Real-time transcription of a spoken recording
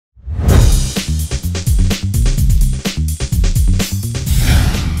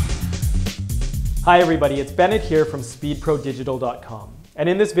Hi everybody, it's Bennett here from speedprodigital.com. And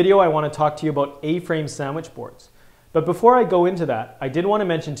in this video I want to talk to you about A-frame sandwich boards. But before I go into that, I did want to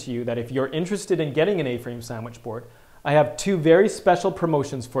mention to you that if you're interested in getting an A-frame sandwich board, I have two very special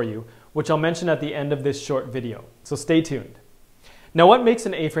promotions for you, which I'll mention at the end of this short video. So stay tuned. Now, what makes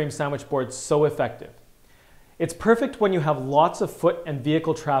an A-frame sandwich board so effective? It's perfect when you have lots of foot and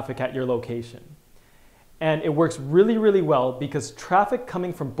vehicle traffic at your location. And it works really, really well because traffic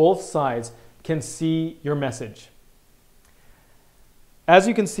coming from both sides can see your message. As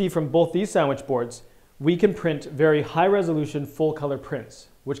you can see from both these sandwich boards, we can print very high resolution full color prints,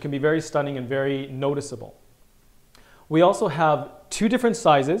 which can be very stunning and very noticeable. We also have two different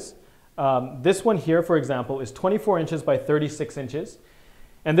sizes. This one here, for example, is 24 inches by 36 inches.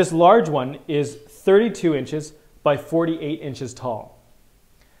 And this large one is 32 inches by 48 inches tall.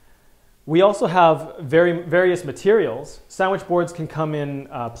 We also have various materials. Sandwich boards can come in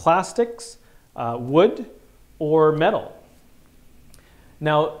plastics, wood, or metal.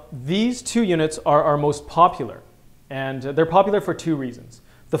 Now, these two units are our most popular, and they're popular for two reasons.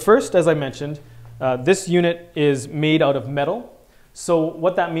 The first, as I mentioned, this unit is made out of metal. So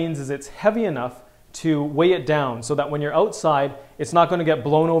what that means is it's heavy enough to weigh it down so that when you're outside, it's not going to get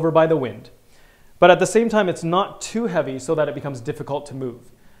blown over by the wind. But at the same time, it's not too heavy so that it becomes difficult to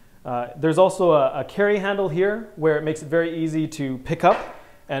move. There's also a carry handle here where it makes it very easy to pick up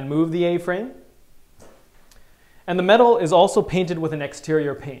and move the A-frame. And the metal is also painted with an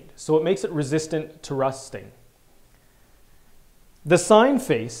exterior paint, so it makes it resistant to rusting. The sign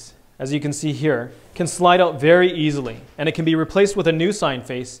face, as you can see here, can slide out very easily, and it can be replaced with a new sign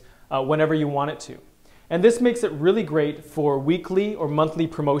face whenever you want it to. And this makes it really great for weekly or monthly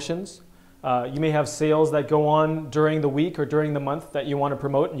promotions. You may have sales that go on during the week or during the month that you want to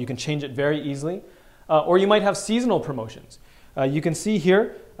promote, and you can change it very easily. Or you might have seasonal promotions. You can see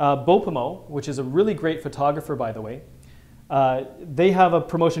here, Bopimo, which is a really great photographer, by the way. They have a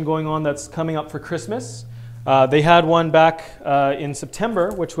promotion going on that's coming up for Christmas. They had one back in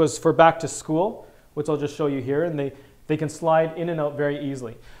September, which was for back to school, which I'll just show you here, and they can slide in and out very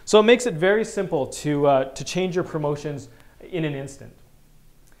easily. So it makes it very simple to change your promotions in an instant.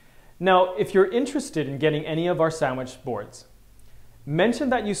 Now, if you're interested in getting any of our sandwich boards, mention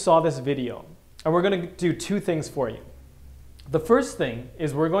that you saw this video, and we're going to do two things for you. The first thing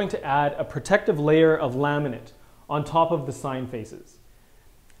is we're going to add a protective layer of laminate on top of the sign faces.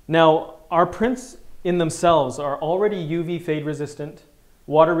 Now, our prints in themselves are already UV fade resistant,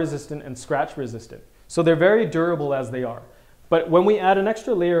 water resistant, and scratch resistant. So they're very durable as they are. But when we add an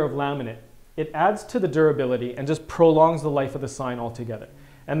extra layer of laminate, it adds to the durability and just prolongs the life of the sign altogether.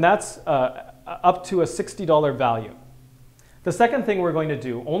 And that's up to a $60 value. The second thing we're going to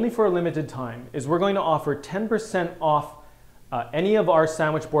do, only for a limited time, is we're going to offer 10% off any of our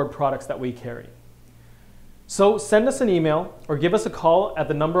sandwich board products that we carry. So send us an email or give us a call at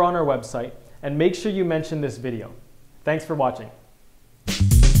the number on our website, and make sure you mention this video. Thanks for watching.